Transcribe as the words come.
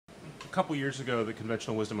couple years ago, the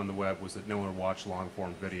conventional wisdom on the web was that no one would watch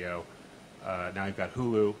long-form video. Now you've got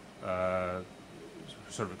Hulu,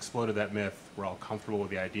 sort of exploded that myth. We're all comfortable with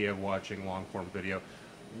the idea of watching long-form video.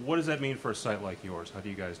 What does that mean for a site like yours? How do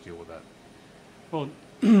you guys deal with that? Well,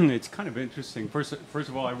 it's kind of interesting. First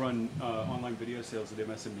of all, I run online video sales at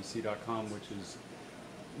msnbc.com, which is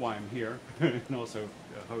why I'm here, and also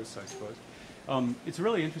a host, I suppose. It's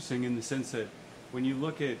really interesting in the sense that when you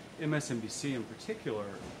look at MSNBC in particular,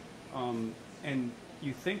 and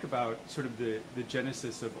you think about sort of the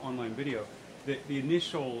genesis of online video, the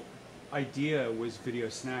initial idea was video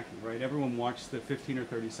snacking, right? Everyone watched the 15 or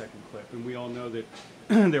 30 second clip, and we all know that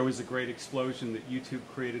there was a great explosion that YouTube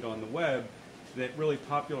created on the web that really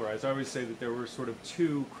popularized. I always say that there were sort of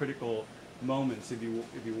two critical moments, if you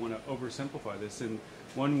want to oversimplify this, and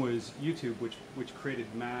one was YouTube, which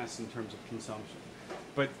created mass in terms of consumption.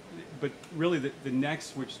 But really the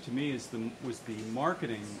next, which to me was the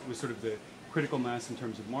marketing, was sort of the critical mass in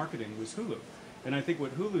terms of marketing, was Hulu. And I think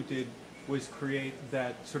what Hulu did was create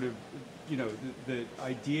that sort of, the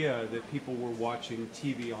idea that people were watching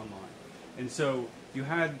TV online. And so you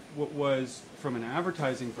had what was, from an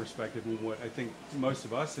advertising perspective, and what I think most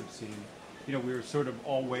of us have seen, we were sort of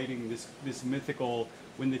all waiting this mythical,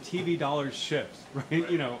 when the TV dollars shift,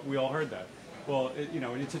 right? We all heard that. Well,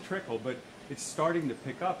 and it's a trickle, but it's starting to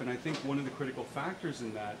pick up, and I think one of the critical factors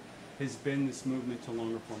in that has been this movement to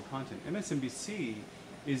longer form content. MSNBC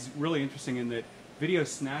is really interesting in that video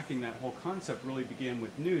snacking, that whole concept, really began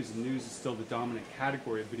with news, and news is still the dominant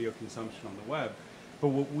category of video consumption on the web. But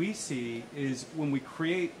what we see is when we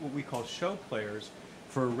create what we call show players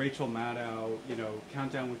for Rachel Maddow,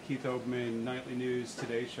 Countdown with Keith Olbermann, Nightly News,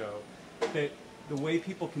 Today Show, that the way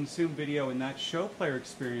people consume video in that show player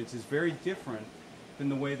experience is very different than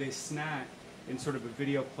the way they snack in sort of a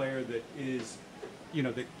video player that is,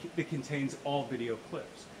 that contains all video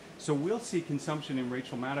clips. So we'll see consumption in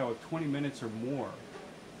Rachel Maddow of 20 minutes or more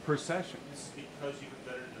per session. This is because you've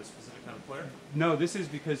embedded in a specific kind of player? No, this is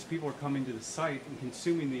because people are coming to the site and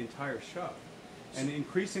consuming the entire show. And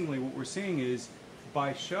increasingly what we're seeing is,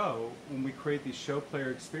 by show, when we create these show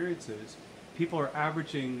player experiences, people are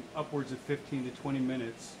averaging upwards of 15 to 20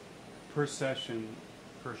 minutes per session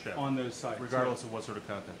Per show. On those sites. Regardless of what sort of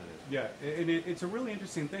content it is. Yeah, and it's a really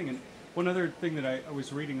interesting thing. And one other thing that I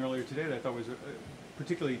was reading earlier today that I thought was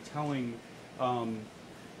particularly telling,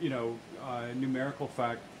 numerical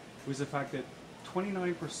fact, was the fact that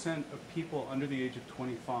 29% of people under the age of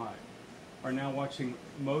 25 are now watching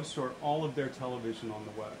most or all of their television on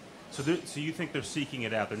the web. So you think they're seeking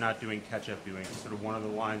it out? They're not doing catch-up viewing. It's sort of one of the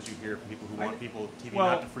lines you hear from people who want TV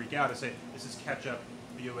not to freak out, to say, this is catch-up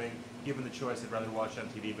viewing. Given the choice, they'd rather watch it on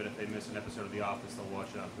TV, but if they miss an episode of The Office, they'll watch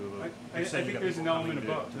it on Hulu. I think there's an element of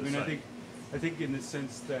both. I think in the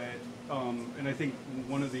sense that, and I think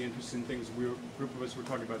one of the interesting things, a group of us were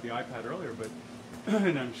talking about the iPad earlier, but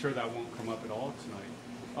and I'm sure that won't come up at all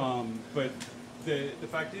tonight. But the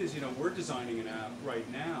fact is, we're designing an app right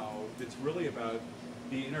now that's really about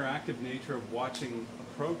the interactive nature of watching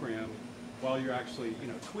a program while you're actually,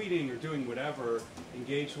 tweeting or doing whatever,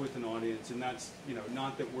 engaged with an audience, and that's,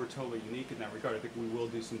 not that we're totally unique in that regard. I think we will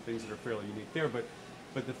do some things that are fairly unique there, but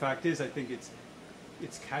the fact is, I think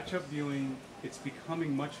it's catch-up viewing. It's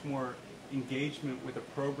becoming much more engagement with a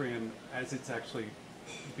program as it's actually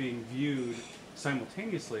being viewed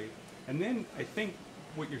simultaneously, and then I think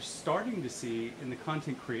what you're starting to see in the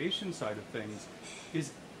content creation side of things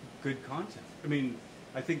is good content. I mean,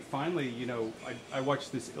 I think finally, I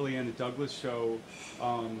watched this Ileana Douglas show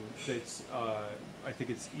that's, I think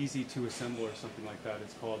it's Easy to Assemble or something like that.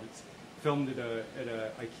 It's called. It's filmed at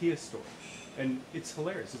a IKEA store, and it's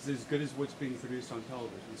hilarious. It's as good as what's being produced on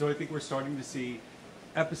television. So I think we're starting to see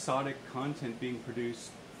episodic content being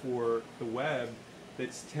produced for the web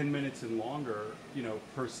that's 10 minutes and longer,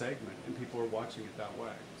 per segment, and people are watching it that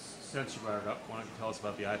way. Since you brought it up, why don't you tell us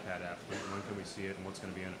about the iPad app? When can we see it, and what's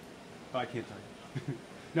going to be in it? I can't tell you.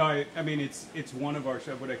 No, I mean, it's one of our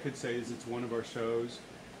shows. What I could say is it's one of our shows.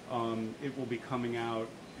 It will be coming out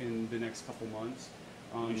in the next couple months.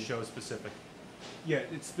 Show specific? Yeah,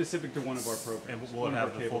 it's specific to one of our programs. And will it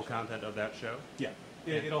have the full content of that show? Yeah,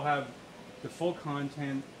 it'll have the full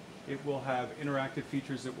content. It will have interactive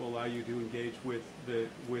features that will allow you to engage with the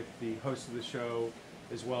host of the show,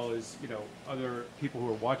 as well as other people who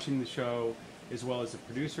are watching the show, as well as the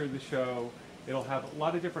producer of the show. It'll have a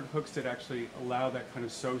lot of different hooks that actually allow that kind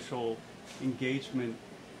of social engagement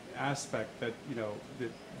aspect that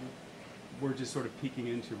we're just sort of peeking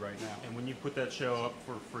into right now. And when you put that show up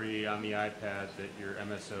for free on the iPad that your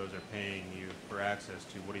MSOs are paying you for access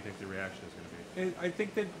to, what do you think the reaction is going to be? And I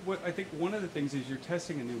think that one of the things is you're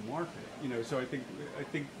testing a new market. So I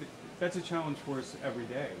think that's a challenge for us every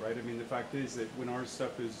day, right? I mean, the fact is that when our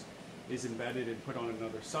stuff is embedded and put on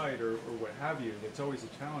another site or what have you, it's always a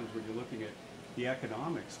challenge when you're looking at the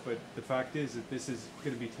economics. But the fact is that this is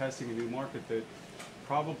going to be testing a new market that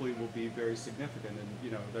probably will be very significant.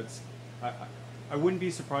 And that's I wouldn't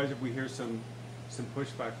be surprised if we hear some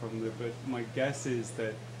pushback from them. But my guess is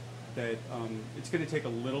that it's going to take a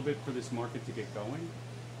little bit for this market to get going,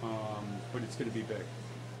 but it's going to be big.